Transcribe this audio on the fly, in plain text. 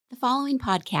following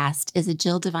podcast is a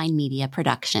Jill Divine Media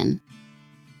production.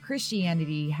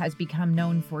 Christianity has become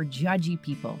known for judgy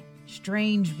people,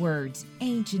 strange words,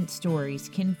 ancient stories,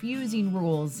 confusing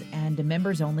rules, and a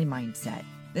members-only mindset.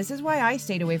 This is why I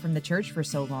stayed away from the church for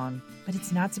so long, but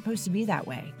it's not supposed to be that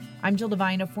way. I'm Jill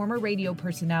Divine, a former radio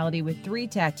personality with 3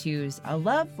 tattoos, a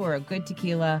love for a good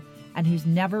tequila, and who's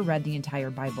never read the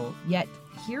entire Bible. Yet,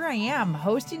 here I am,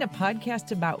 hosting a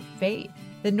podcast about faith.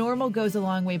 The Normal Goes a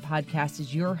Long Way podcast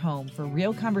is your home for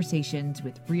real conversations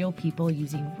with real people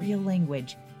using real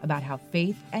language about how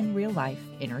faith and real life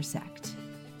intersect.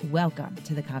 Welcome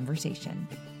to the conversation.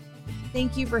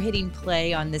 Thank you for hitting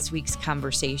play on this week's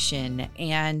conversation.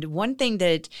 And one thing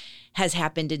that has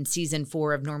happened in season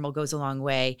 4 of Normal Goes a Long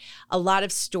Way, a lot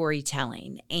of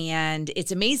storytelling. And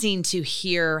it's amazing to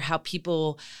hear how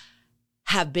people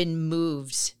have been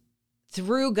moved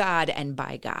through God and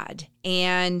by God.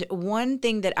 And one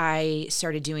thing that I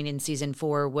started doing in season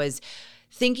 4 was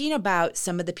thinking about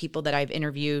some of the people that I've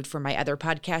interviewed for my other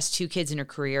podcast, 2 Kids in a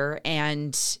Career,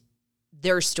 and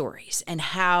their stories and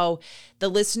how the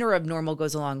listener of Normal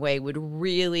Goes a Long Way would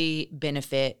really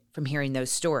benefit from hearing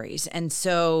those stories. And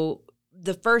so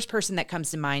the first person that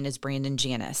comes to mind is Brandon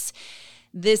Janis.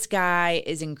 This guy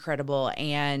is incredible,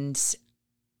 and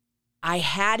I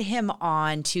had him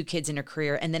on 2 Kids in a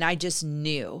Career, and then I just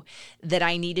knew that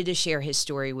I needed to share his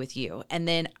story with you. And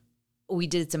then we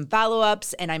did some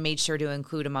follow-ups, and I made sure to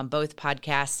include him on both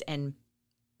podcasts, and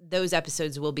those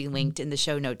episodes will be linked in the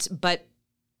show notes. But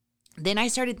then I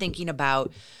started thinking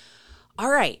about, all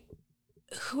right,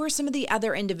 who are some of the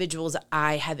other individuals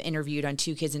I have interviewed on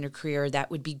 2 Kids in a Career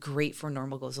that would be great for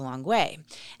Normal Goes a Long Way?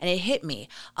 And it hit me.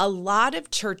 A lot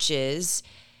of churches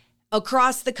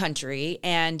across the country,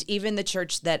 and even the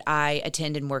church that I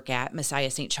attend and work at,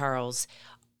 Messiah St. Charles,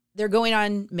 they're going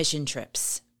on mission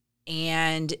trips.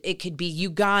 And it could be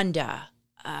Uganda,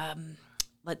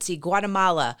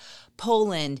 Guatemala,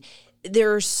 Poland.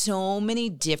 There are so many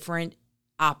different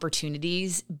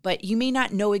opportunities, but you may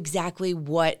not know exactly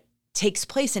what takes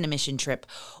place in a mission trip.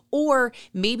 Or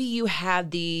maybe you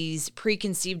have these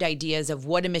preconceived ideas of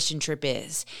what a mission trip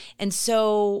is. And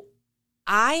so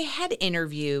I had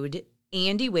interviewed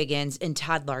Andy Wiggins and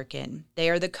Todd Larkin. They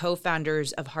are the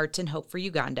co-founders of Hearts and Hope for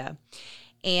Uganda.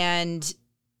 And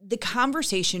the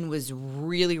conversation was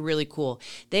really, really cool.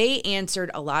 They answered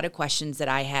a lot of questions that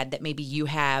I had that maybe you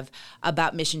have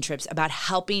about mission trips, about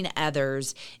helping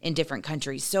others in different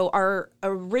countries. So our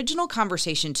original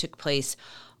conversation took place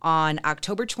on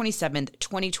October 27th,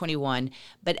 2021,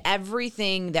 but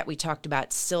everything that we talked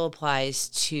about still applies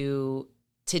to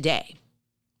today.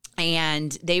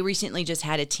 And they recently just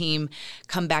had a team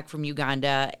come back from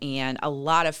Uganda and a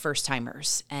lot of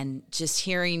first-timers. And just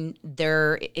hearing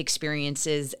their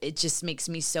experiences, it just makes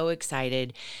me so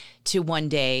excited to one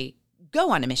day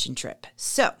go on a mission trip.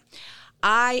 So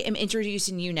I am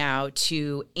introducing you now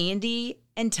to Andy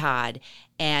and Todd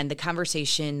and the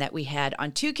conversation that we had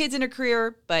on 2 Kids in a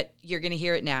Career, but you're going to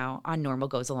hear it now on Normal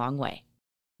Goes a Long Way.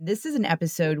 This is an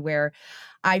episode where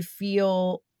I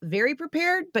feel very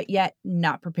prepared, but yet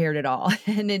not prepared at all.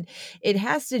 And it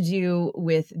has to do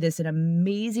with an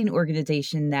amazing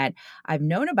organization that I've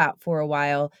known about for a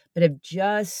while, but have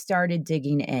just started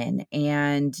digging in.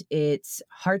 And it's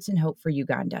Hearts and Hope for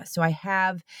Uganda. So I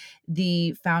have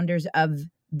the founders of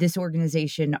this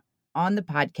organization on the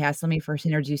podcast. Let me first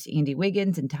introduce Andy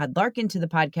Wiggins and Todd Larkin to the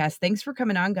podcast. Thanks for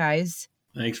coming on, guys.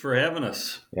 Thanks for having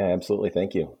us. Yeah, absolutely.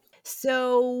 Thank you.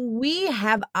 So we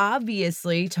have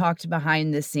obviously talked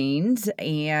behind the scenes,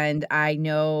 and I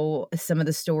know some of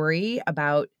the story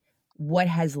about what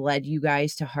has led you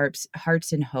guys to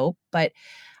Hearts and Hope, but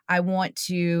I want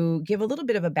to give a little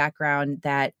bit of a background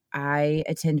that I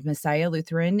attend Messiah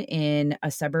Lutheran in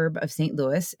a suburb of St.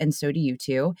 Louis, and so do you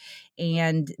two.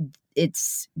 And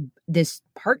it's this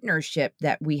partnership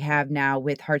that we have now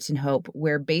with Hearts and Hope,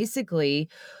 where basically,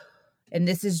 and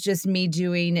this is just me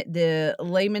doing the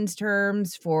layman's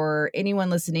terms for anyone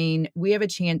listening, we have a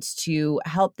chance to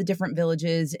help the different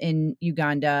villages in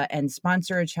Uganda and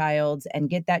sponsor a child and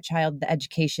get that child the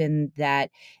education that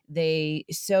they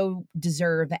so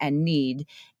deserve and need.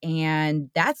 And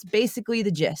that's basically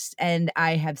the gist. And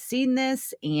I have seen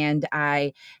this, and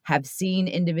I have seen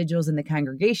individuals in the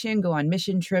congregation go on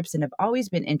mission trips, and have always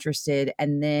been interested.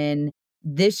 And then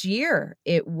this year,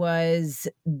 it was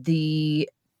the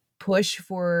push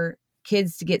for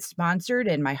kids to get sponsored,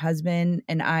 and my husband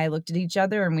and I looked at each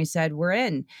other and we said, we're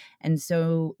in. And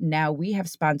so now we have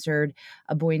sponsored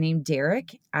a boy named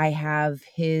Derek. I have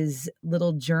his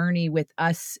little journey with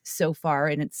us so far,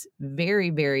 and it's very,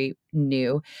 very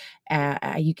new.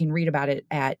 You can read about it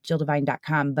at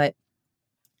jilldivine.com, but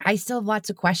I still have lots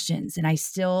of questions and I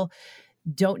still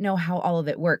don't know how all of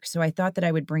it works. So I thought that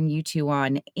I would bring you two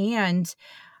on. And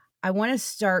I want to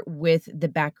start with the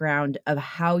background of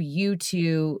how you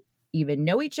two even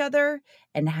know each other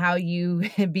and how you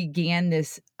began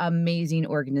this amazing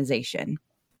organization.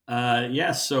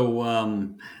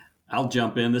 So I'll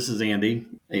jump in. This is Andy.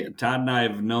 Todd and I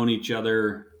have known each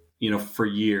other, for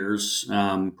years.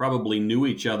 Probably knew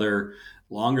each other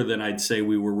longer than I'd say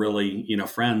we were really,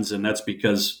 friends, and that's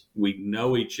because we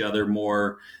know each other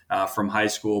more from high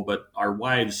school. But our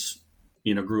wives,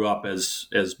 grew up as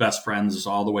best friends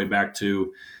all the way back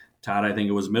to Todd. I think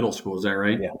it was middle school. Is that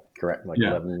right? Yeah, correct. Like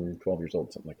 11, 12 years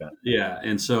old, something like that. Yeah,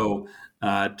 and so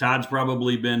Todd's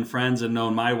probably been friends and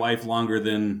known my wife longer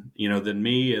than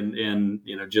me, and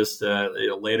just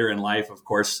later in life, of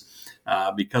course,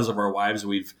 because of our wives,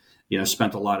 we've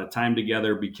spent a lot of time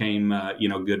together, became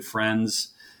good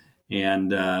friends,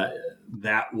 and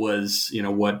that was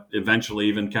what eventually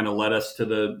even kind of led us to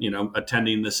the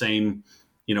attending the same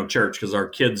church, because our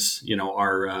kids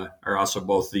are also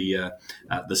both the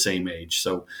same age.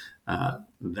 So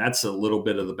that's a little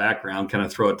bit of the background. Kind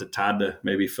of throw it to Todd to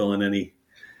maybe fill in any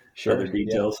other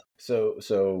details. Yeah.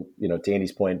 So to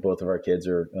Andy's point, both of our kids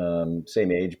are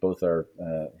same age. Both are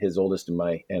his oldest and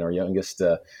our youngest.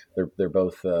 They're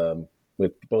both we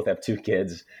both have two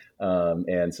kids,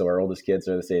 and so our oldest kids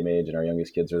are the same age, and our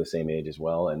youngest kids are the same age as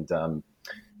well. And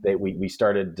we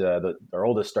started. Our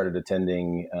oldest started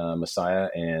attending Messiah,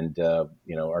 and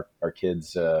our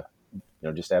kids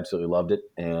just absolutely loved it,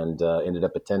 and ended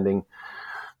up attending.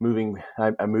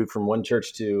 I moved from one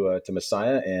church to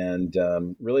Messiah, and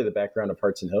really the background of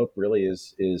Hearts and Hope really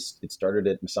is it started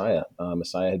at Messiah.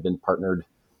 Messiah had been partnered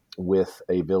with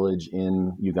a village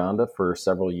in Uganda for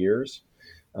several years.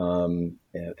 And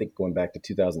I think going back to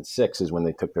 2006 is when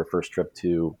they took their first trip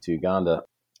to Uganda,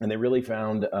 and they really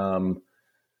found a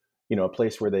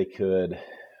place where they could.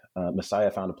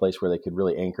 Messiah found a place where they could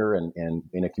really anchor and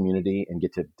in a community and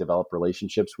get to develop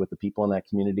relationships with the people in that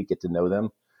community, get to know them.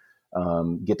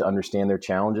 Get to understand their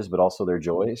challenges, but also their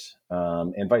joys,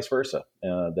 and vice versa.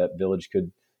 That village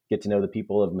could get to know the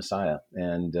people of Messiah.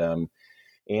 And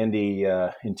Andy,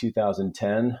 in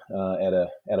 2010,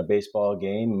 at a baseball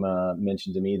game,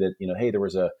 mentioned to me that hey, there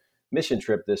was a mission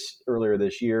trip earlier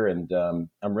this year, and I'm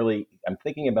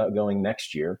thinking about going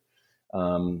next year.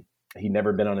 He'd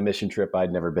never been on a mission trip.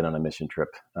 I'd never been on a mission trip.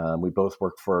 We both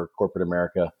worked for corporate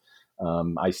America.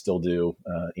 I still do.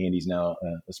 Andy's now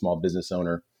a small business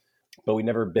owner. But we've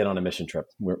never been on a mission trip.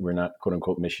 We're not quote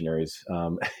unquote missionaries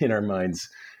in our minds.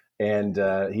 And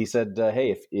he said,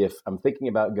 hey, if I'm thinking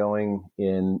about going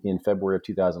in February of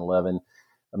 2011,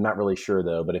 I'm not really sure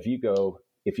though, but if you go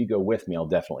with me, I'll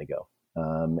definitely go.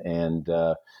 I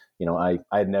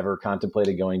had never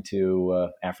contemplated going to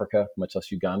Africa, much less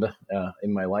Uganda,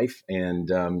 in my life. And,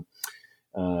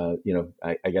 I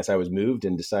guess I was moved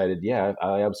and decided, yeah,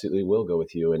 I absolutely will go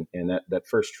with you. And that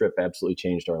first trip absolutely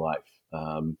changed our life.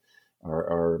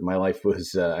 My life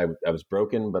was I was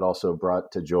broken, but also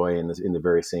brought to joy in the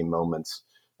very same moments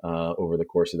over the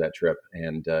course of that trip,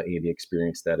 and Andy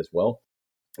experienced that as well.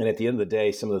 And at the end of the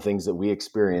day, some of the things that we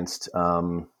experienced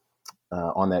on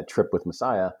that trip with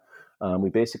Messiah, we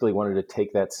basically wanted to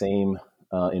take that same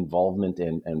involvement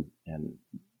and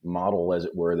model, as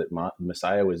it were, that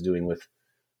Messiah was doing with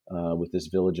this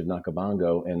village of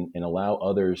Nakabango, and allow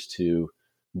others to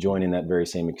join in that very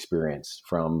same experience,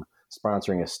 from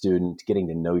sponsoring a student, getting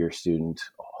to know your student,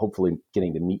 hopefully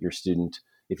getting to meet your student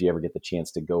if you ever get the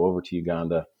chance to go over to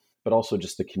Uganda, but also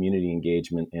just the community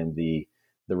engagement and the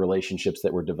relationships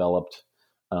that were developed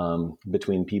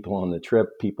between people on the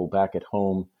trip, people back at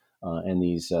home, and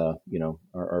these,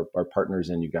 our partners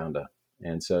in Uganda.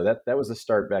 And so that was the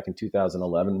start back in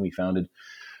 2011. We founded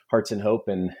Hearts and Hope,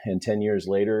 and 10 years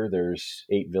later, there's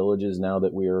 8 villages now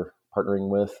that we're partnering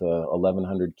with,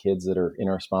 1,100 kids that are in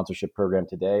our sponsorship program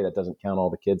today. That doesn't count all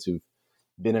the kids who've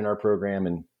been in our program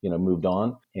and moved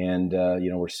on. And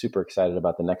we're super excited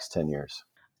about the next 10 years.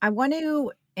 I want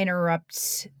to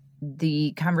interrupt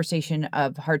the conversation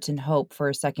of Hearts and Hope for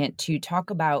a second to talk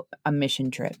about a mission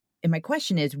trip. And my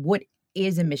question is, what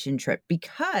is a mission trip?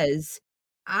 Because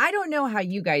I don't know how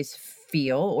you guys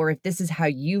feel, or if this is how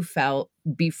you felt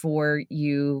before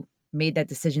you made that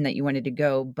decision that you wanted to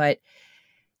go, but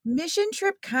mission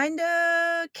trip kind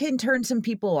of can turn some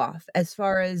people off as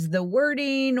far as the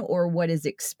wording or what is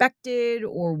expected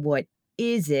or what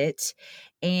is it.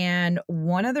 And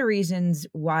one of the reasons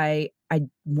why I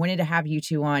wanted to have you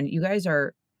two on, you guys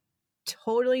are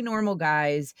totally normal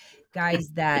guys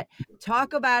that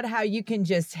talk about how you can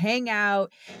just hang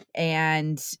out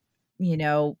and,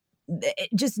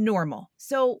 just normal.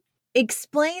 So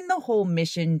Explain the whole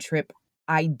mission trip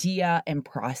idea and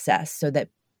process so that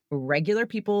regular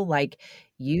people like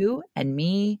you and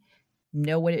me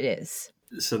know what it is.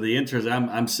 So the interest,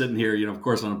 I'm sitting here, of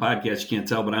course on a podcast, you can't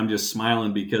tell, but I'm just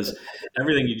smiling because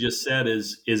everything you just said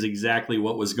is exactly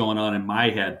what was going on in my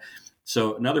head.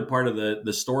 So another part of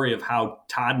the story of how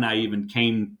Todd and I even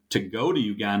came to go to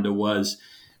Uganda was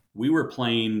we were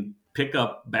playing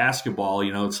pickup basketball.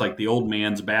 It's like the old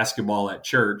man's basketball at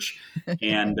church.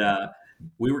 And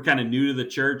we were kind of new to the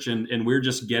church and we we're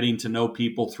just getting to know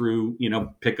people through,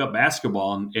 pickup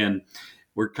basketball. And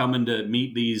we're coming to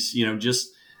meet these,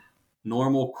 just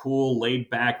normal, cool, laid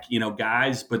back,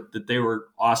 guys, but that they were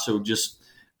also just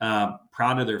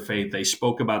proud of their faith. They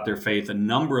spoke about their faith. A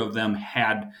number of them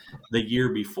had the year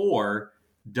before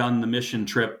done the mission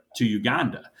trip to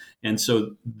Uganda. And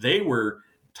so they were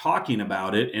talking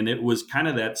about it. And it was kind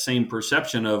of that same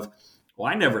perception of,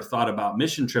 well, I never thought about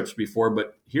mission trips before,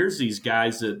 but here's these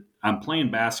guys that I'm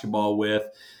playing basketball with.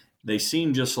 They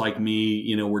seem just like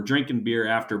me, we're drinking beer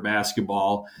after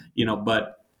basketball,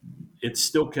 but it's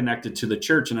still connected to the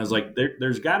church. And I was like,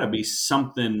 there's got to be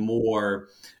something more,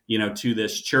 to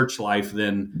this church life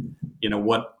than,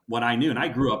 what I knew. And I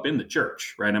grew up in the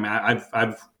church, right? I mean,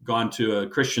 I've gone to a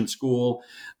Christian school,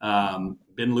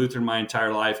 been Lutheran my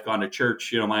entire life, gone to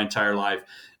church, my entire life.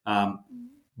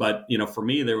 But, for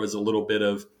me, there was a little bit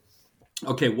of,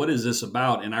 okay, what is this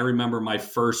about? And I remember my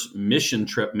first mission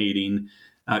trip meeting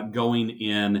going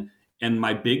in, and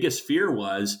my biggest fear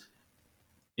was,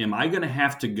 am I going to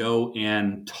have to go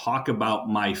and talk about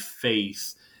my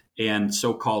faith and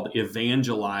so-called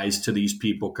evangelize to these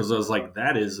people? Because I was like,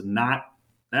 that is not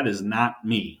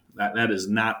me. That is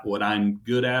not what I'm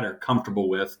good at or comfortable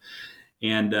with.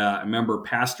 And I remember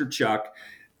Pastor Chuck,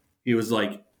 he was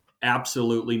like,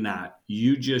 absolutely not.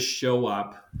 You just show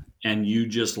up and you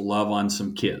just love on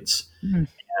some kids. Mm-hmm.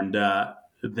 And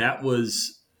that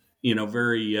was,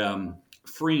 very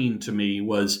freeing to me.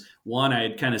 Was one, I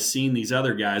had kind of seen these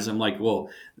other guys. I'm like, well,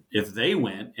 if they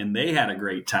went and they had a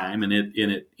great time and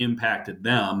it impacted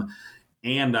them,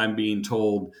 and I'm being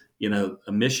told,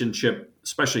 a mission trip,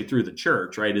 especially through the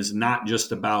church, right, is not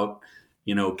just about,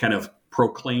 kind of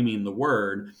proclaiming the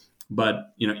word,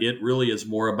 but, it really is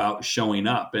more about showing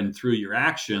up, and through your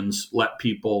actions, let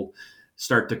people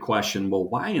start to question, well,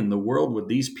 why in the world would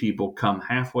these people come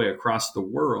halfway across the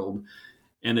world?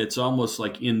 And it's almost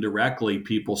like indirectly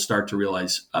people start to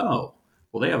realize, oh,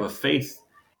 well, they have a faith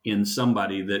in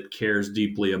somebody that cares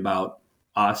deeply about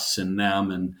us and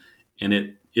them.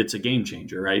 And it's a game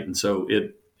changer, right? And so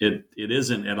it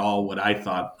isn't at all what I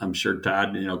thought. I'm sure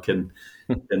Todd, can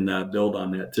build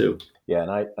on that too. Yeah.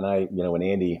 And I, when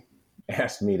Andy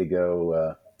asked me to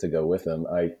go with him,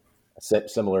 I said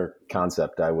similar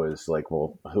concept. I was like,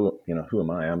 well, who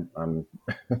am I? I'm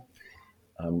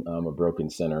a broken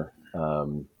sinner.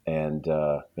 I'm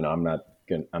not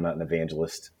an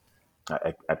evangelist.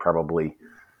 I probably,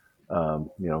 in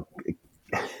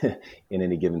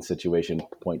any given situation,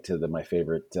 point to my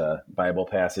favorite Bible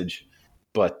passage.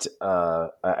 But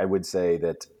I would say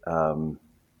that, I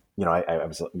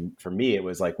was, for me, it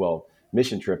was like, well,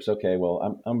 mission trips. Okay,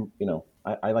 well,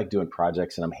 I like doing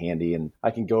projects and I'm handy and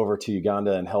I can go over to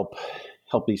Uganda and help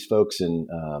these folks and,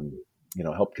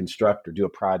 help construct or do a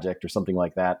project or something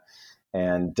like that.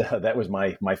 And that was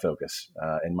my focus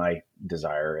and my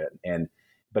desire.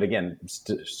 But again,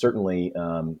 certainly,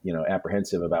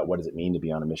 apprehensive about what does it mean to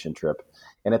be on a mission trip.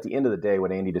 And at the end of the day,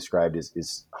 what Andy described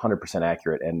is 100%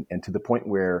 accurate. And to the point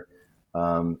where,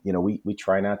 we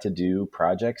try not to do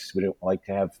projects. We don't like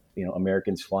to have,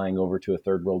 Americans flying over to a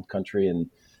third world country and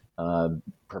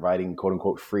providing quote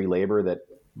unquote free labor that,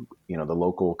 the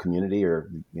local community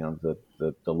or,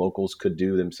 the locals could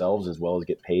do themselves as well as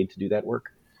get paid to do that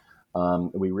work.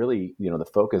 We really, the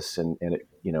focus and it,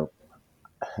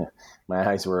 my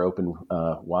eyes were open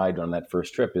wide on that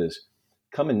first trip is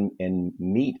come and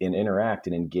meet and interact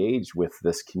and engage with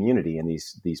this community and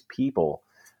these people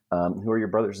who are your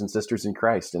brothers and sisters in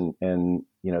Christ. And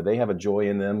they have a joy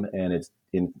in them and it's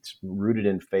rooted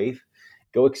in faith.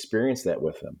 Go experience that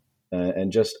with them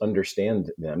and just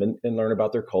understand them and learn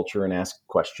about their culture and ask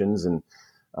questions and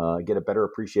get a better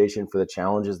appreciation for the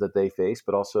challenges that they face,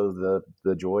 but also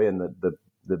the joy and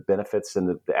the benefits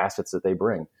and the assets that they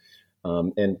bring.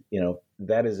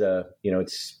 That is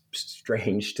it's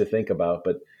strange to think about,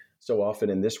 but so often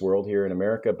in this world here in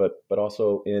America, but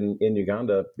also in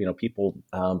Uganda, people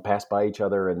pass by each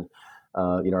other and,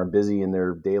 are busy in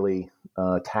their daily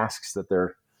tasks that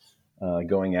they're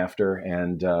going after.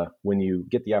 And when you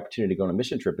get the opportunity to go on a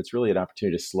mission trip, it's really an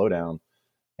opportunity to slow down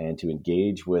and to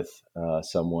engage with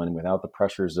someone without the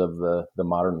pressures of the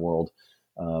modern world,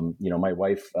 My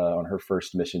wife on her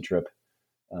first mission trip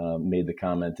made the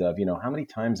comment of, how many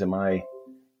times am I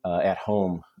at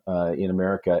home in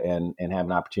America and have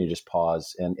an opportunity to just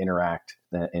pause and interact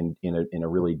in a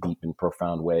really deep and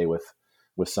profound way with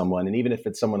someone. And even if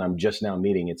it's someone I'm just now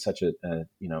meeting, it's such a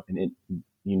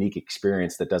unique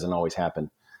experience that doesn't always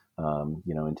happen,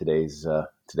 in today's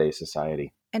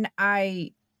society. And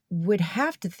I would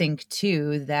have to think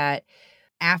too that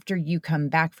after you come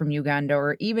back from Uganda,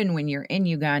 or even when you're in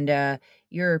Uganda,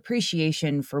 your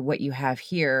appreciation for what you have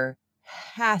here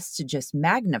has to just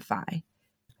magnify.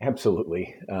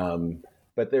 Absolutely.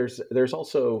 But there's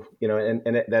also,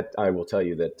 and that I will tell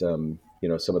you that,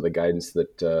 some of the guidance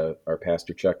that our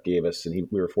pastor Chuck gave us, and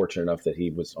we were fortunate enough that he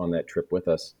was on that trip with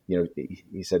us.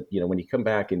 He said, when you come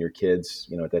back and your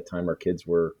kids, at that time our kids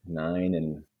were 9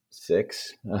 and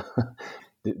 6,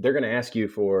 they're going to ask you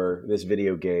for this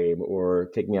video game or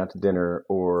take me out to dinner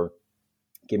or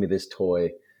give me this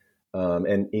toy.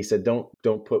 And he said,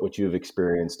 don't put what you've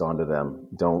experienced onto them.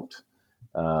 Don't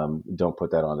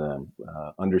put that on them.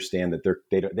 Understand that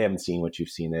they haven't seen what you've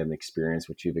seen. They haven't experienced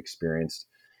what you've experienced.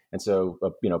 And so,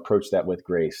 approach that with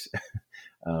grace.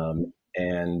 So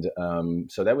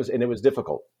that was, and it was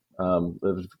difficult. It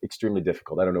was extremely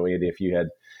difficult. I don't know, Andy, if you had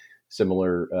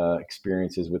similar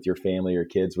experiences with your family or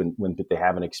kids when they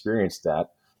haven't experienced that,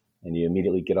 and you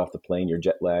immediately get off the plane, you're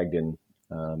jet lagged, and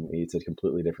it's a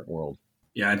completely different world.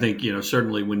 Yeah, I think,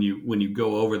 certainly when you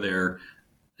go over there,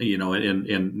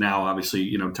 and now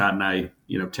obviously, Todd and I,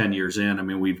 10 years in, I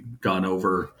mean, we've gone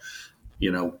over,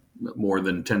 more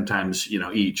than 10 times,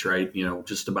 each, right?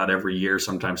 Just about every year,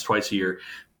 sometimes twice a year.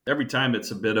 Every time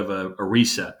it's a bit of a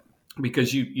reset,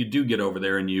 because you do get over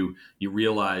there and you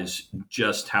realize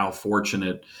just how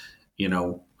fortunate,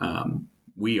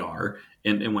 we are.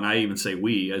 And when I even say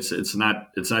we, it's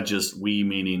not just we,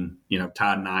 meaning,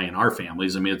 Todd and I and our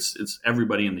families. I mean, it's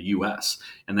everybody in the U.S.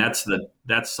 And that's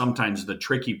sometimes the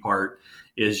tricky part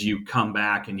is you come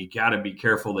back and you got to be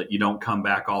careful that you don't come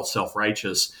back all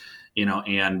self-righteous,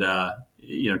 and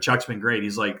Chuck's been great.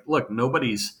 He's like, look,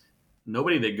 nobody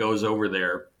that goes over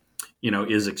there,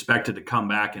 is expected to come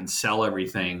back and sell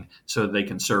everything so that they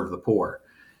can serve the poor.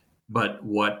 But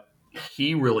what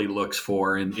he really looks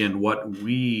for, and what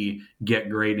we get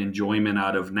great enjoyment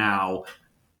out of now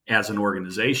as an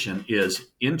organization, is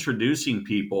introducing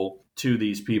people to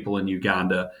these people in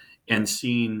Uganda and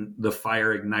seeing the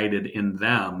fire ignited in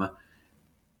them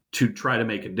to try to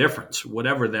make a difference,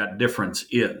 whatever that difference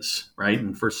is, right?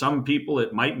 And for some people,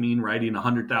 it might mean writing a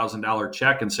 $100,000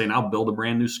 check and saying, I'll build a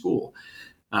brand new school.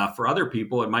 For other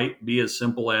people, it might be as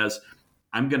simple as,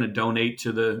 I'm going to donate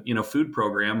to the, food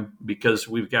program because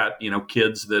we've got,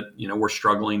 kids that, were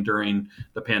struggling during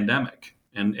the pandemic.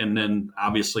 And then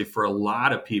obviously for a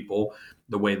lot of people,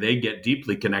 the way they get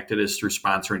deeply connected is through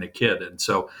sponsoring a kid. And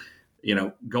so,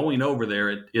 going over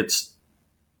there, it's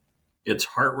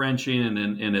heart-wrenching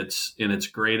and it's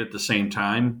great at the same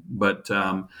time. But,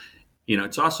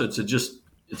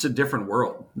 it's a different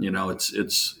world.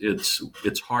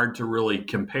 It's hard to really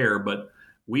compare, but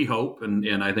we hope,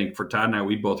 and I think for Todd and I,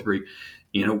 we both agree,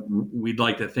 we'd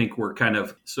like to think we're kind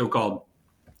of so-called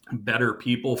better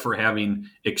people for having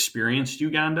experienced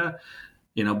Uganda,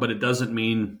 but it doesn't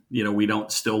mean, we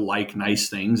don't still like nice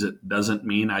things. It doesn't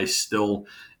mean I still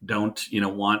don't,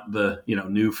 want the,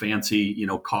 new fancy,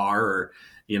 car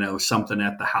or, something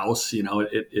at the house.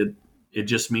 It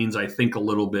just means I think a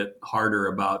little bit harder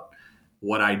about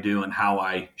what I do and how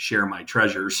I share my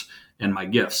treasures and my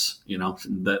gifts.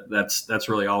 That's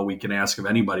really all we can ask of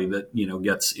anybody that,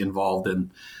 gets involved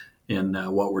in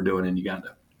what we're doing in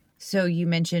Uganda. So you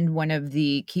mentioned one of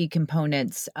the key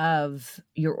components of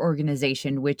your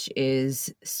organization, which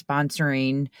is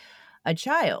sponsoring a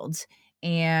child,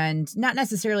 and not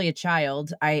necessarily a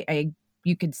child.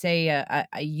 You could say a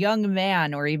young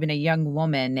man or even a young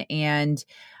woman. And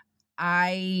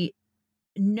I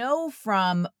know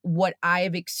from what I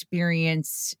have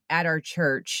experienced at our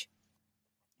church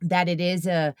that it is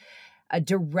a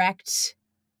direct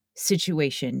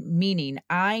situation, meaning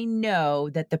I know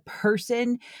that the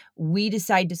person we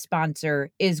decide to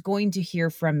sponsor is going to hear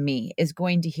from me, is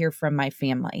going to hear from my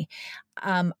family.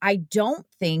 I don't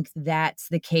think that's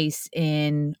the case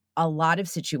in a lot of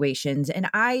situations. And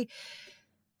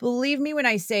believe me when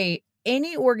I say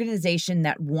any organization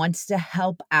that wants to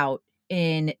help out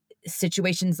in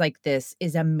situations like this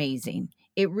is amazing.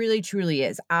 It really, truly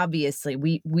is. Obviously,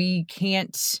 we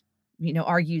can't,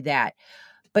 argue that.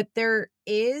 But there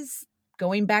is,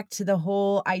 going back to the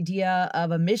whole idea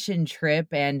of a mission trip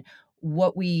and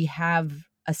what we have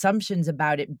assumptions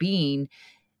about it being,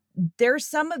 there's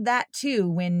some of that too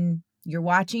when you're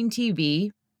watching TV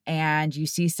and you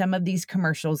see some of these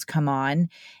commercials come on.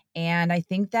 And I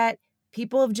think that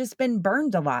people have just been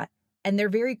burned a lot, and they're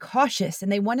very cautious,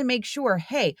 and they want to make sure,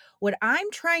 hey, what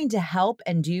I'm trying to help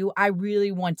and do, I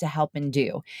really want to help and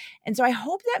do. And so I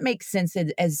hope that makes sense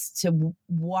as to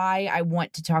why I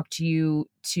want to talk to you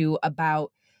too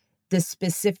about the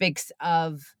specifics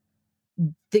of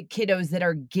the kiddos that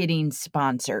are getting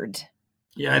sponsored.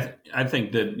 Yeah, I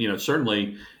think that,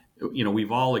 certainly,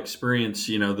 we've all experienced,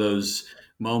 those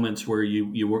moments where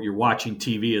you're watching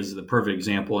TV is the perfect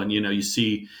example. And, you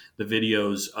see the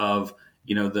videos of,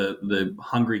 the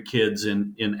hungry kids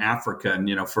in Africa.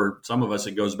 And, for some of us,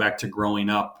 it goes back to growing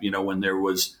up, when there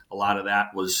was a lot of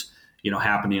that was,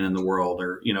 happening in the world,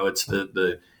 or, it's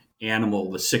the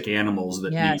sick animals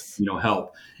that Yes. need,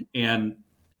 help. And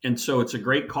so it's a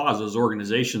great cause. Those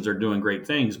organizations are doing great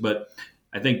things. But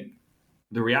I think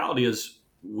the reality is,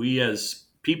 we as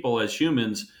people, as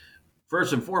humans,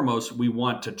 first and foremost, we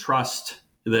want to trust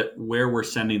that where we're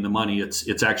sending the money,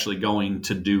 it's actually going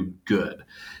to do good.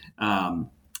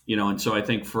 And so I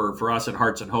think for us at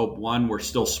Hearts and Hope, one, we're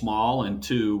still small, and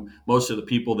two, most of the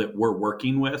people that we're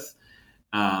working with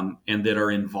and that are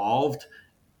involved,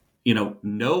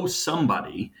 know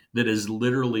somebody that has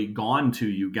literally gone to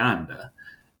Uganda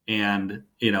and,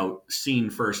 seen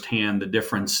firsthand the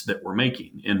difference that we're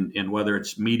making. And whether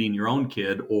it's meeting your own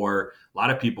kid, or a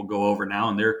lot of people go over now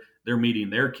and they're meeting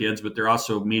their kids, but they're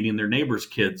also meeting their neighbors'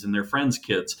 kids and their friends'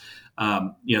 kids.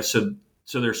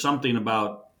 So there's something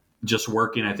about just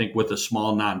working, I think, with a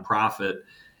small nonprofit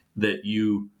that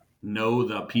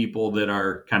the people that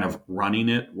are kind of running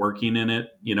it, working in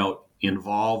it,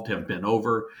 involved, have been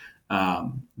over,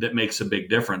 that makes a big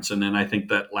difference. And then I think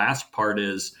that last part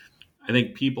is, I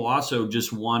think people also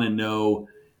just want to know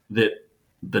that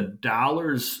the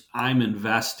dollars I'm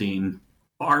investing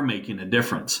are making a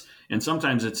difference. And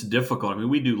sometimes it's difficult. I mean,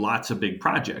 we do lots of big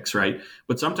projects, right?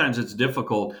 But sometimes it's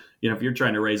difficult, if you're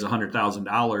trying to raise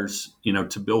 $100,000,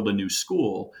 to build a new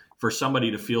school, for somebody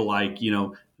to feel like,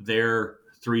 their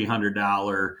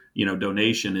 $300,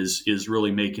 donation is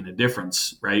really making a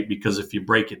difference, right? Because if you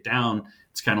break it down,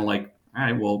 it's kind of like, all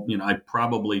right, well, I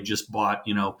probably just bought,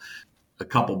 a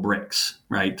couple bricks,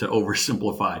 right, to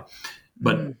oversimplify.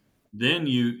 But then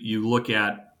you look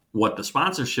at what the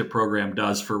sponsorship program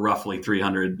does for roughly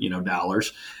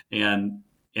 $300, and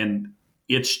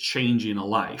it's changing a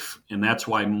life. And that's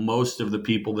why most of the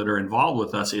people that are involved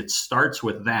with us, it starts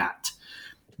with that,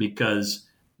 because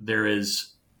there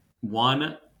is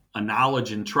one, a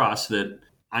knowledge and trust that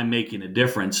I'm making a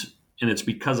difference. And it's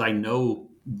because I know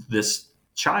this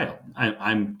child.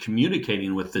 I'm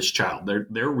communicating with this child.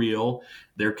 They're real.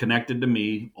 They're connected to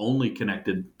me, only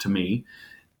connected to me.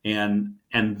 And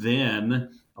then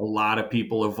a lot of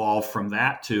people evolve from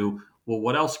that to, well,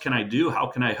 what else can I do? How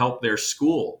can I help their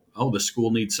school? Oh, the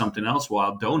school needs something else. Well,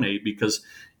 I'll donate, because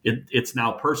it's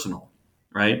now personal,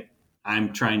 right?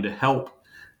 I'm trying to help,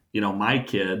 my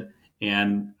kid,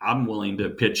 and I'm willing to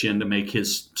pitch in to make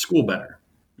his school better,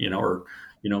 or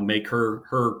make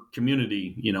her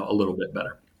community, a little bit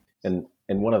better. And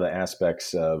one of the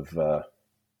aspects of,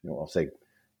 I'll say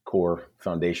core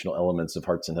foundational elements of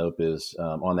Hearts and Hope is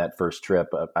on that first trip,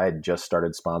 I had just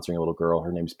started sponsoring a little girl.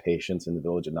 Her name's Patience, in the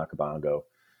village of Nakabango.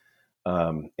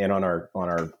 And on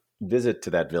our visit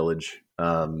to that village,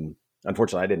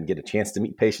 unfortunately, I didn't get a chance to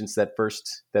meet Patience that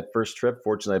first trip.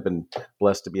 Fortunately, I've been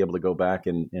blessed to be able to go back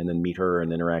and then meet her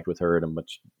and interact with her in a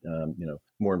much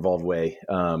more involved way.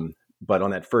 But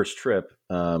on that first trip,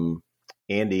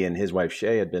 Andy and his wife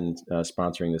Shay had been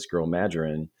sponsoring this girl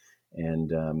Majorin,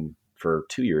 and for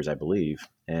 2 years, I believe.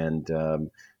 And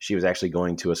she was actually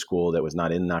going to a school that was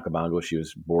not in Nakabango. She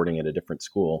was boarding at a different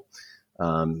school.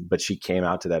 But she came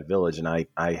out to that village, and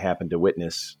I happened to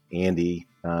witness Andy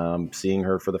seeing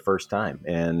her for the first time.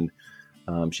 And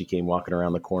she came walking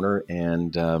around the corner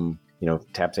and,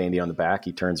 taps Andy on the back.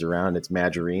 He turns around. It's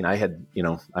Majorin. I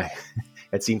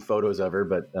had seen photos of her,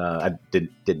 but I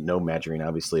didn't know Majorin,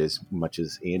 obviously, as much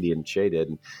as Andy and Shay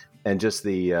did. And just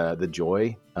the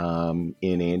joy on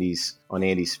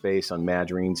Andy's face, on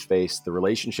Majorin's face, the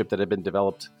relationship that had been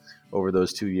developed over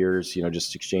those 2 years,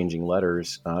 just exchanging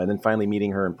letters, and then finally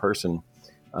meeting her in person.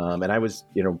 And I was,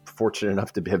 fortunate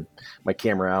enough to have my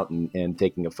camera out and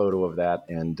taking a photo of that.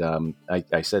 And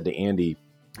I said to Andy,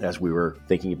 as we were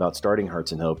thinking about starting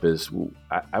Hearts and Hope, is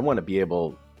I want to be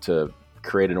able to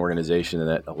create an organization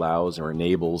that allows or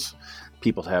enables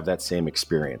people to have that same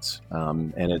experience.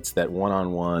 And it's that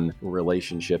one-on-one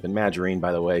relationship. And Margarine,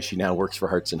 by the way, she now works for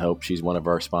Hearts and Hope. She's one of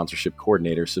our sponsorship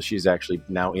coordinators. So she's actually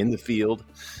now in the field.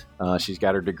 She's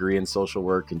got her degree in social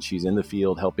work, and she's in the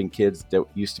field helping kids that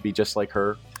used to be just like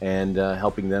her, and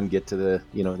helping them get to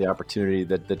the opportunity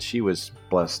that she was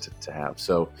blessed to have.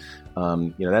 So,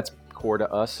 that's core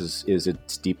to us is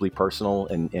it's deeply personal,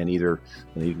 and either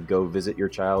you can go visit your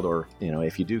child, or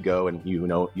if you do go and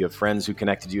you have friends who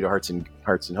connected you to Hearts and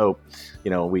Hope,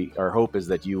 our hope is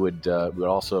that you would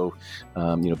also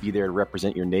be there to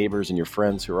represent your neighbors and your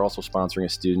friends who are also sponsoring a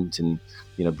student, and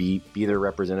be their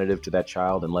representative to that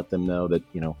child, and let them know that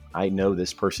I know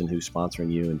this person who's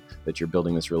sponsoring you, and that you're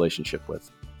building this relationship with.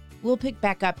 We'll pick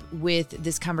back up with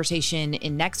this conversation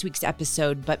in next week's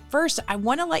episode. But first, I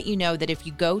want to let you know that if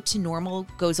you go to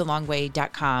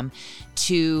normalgoesalongway.com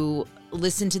to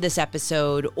listen to this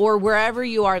episode, or wherever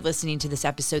you are listening to this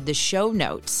episode, the show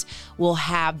notes will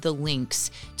have the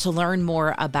links to learn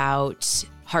more about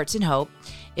Hearts and Hope.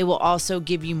 It will also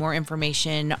give you more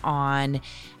information on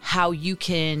how you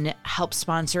can help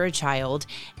sponsor a child,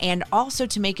 and also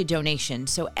to make a donation.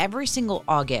 So every single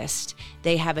August,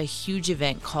 they have a huge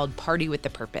event called Party with a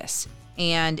Purpose.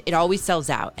 And it always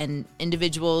sells out, and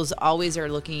individuals always are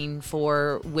looking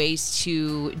for ways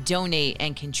to donate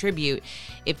and contribute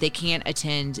if they can't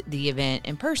attend the event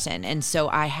in person. And so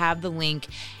I have the link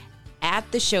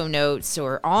at the show notes,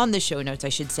 or on the show notes, I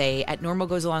should say, at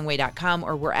normalgoesalongway.com,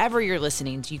 or wherever you're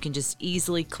listening. So you can just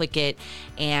easily click it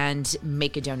and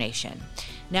make a donation.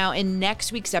 Now, in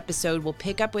next week's episode, we'll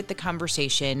pick up with the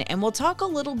conversation, and we'll talk a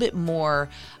little bit more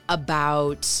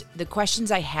about the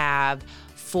questions I have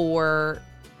for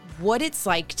what it's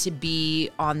like to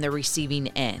be on the receiving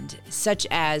end, such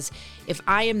as if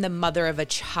I am the mother of a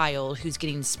child who's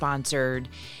getting sponsored,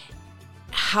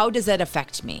 how does that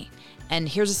affect me? And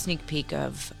here's a sneak peek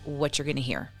of what you're going to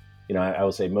hear. I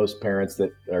will say most parents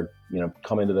that are,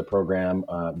 come into the program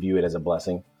view it as a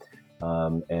blessing,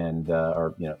 and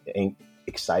are,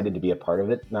 excited to be a part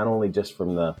of it, not only just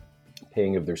from the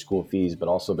paying of their school fees, but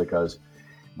also because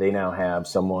they now have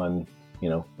someone,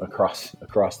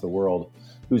 across the world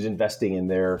who's investing in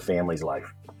their family's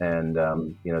life, and,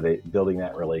 they building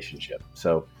that relationship.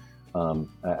 So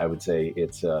I would say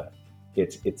it's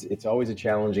always a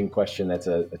challenging question. That's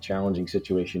a challenging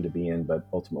situation to be in, but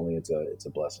ultimately it's a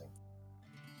blessing.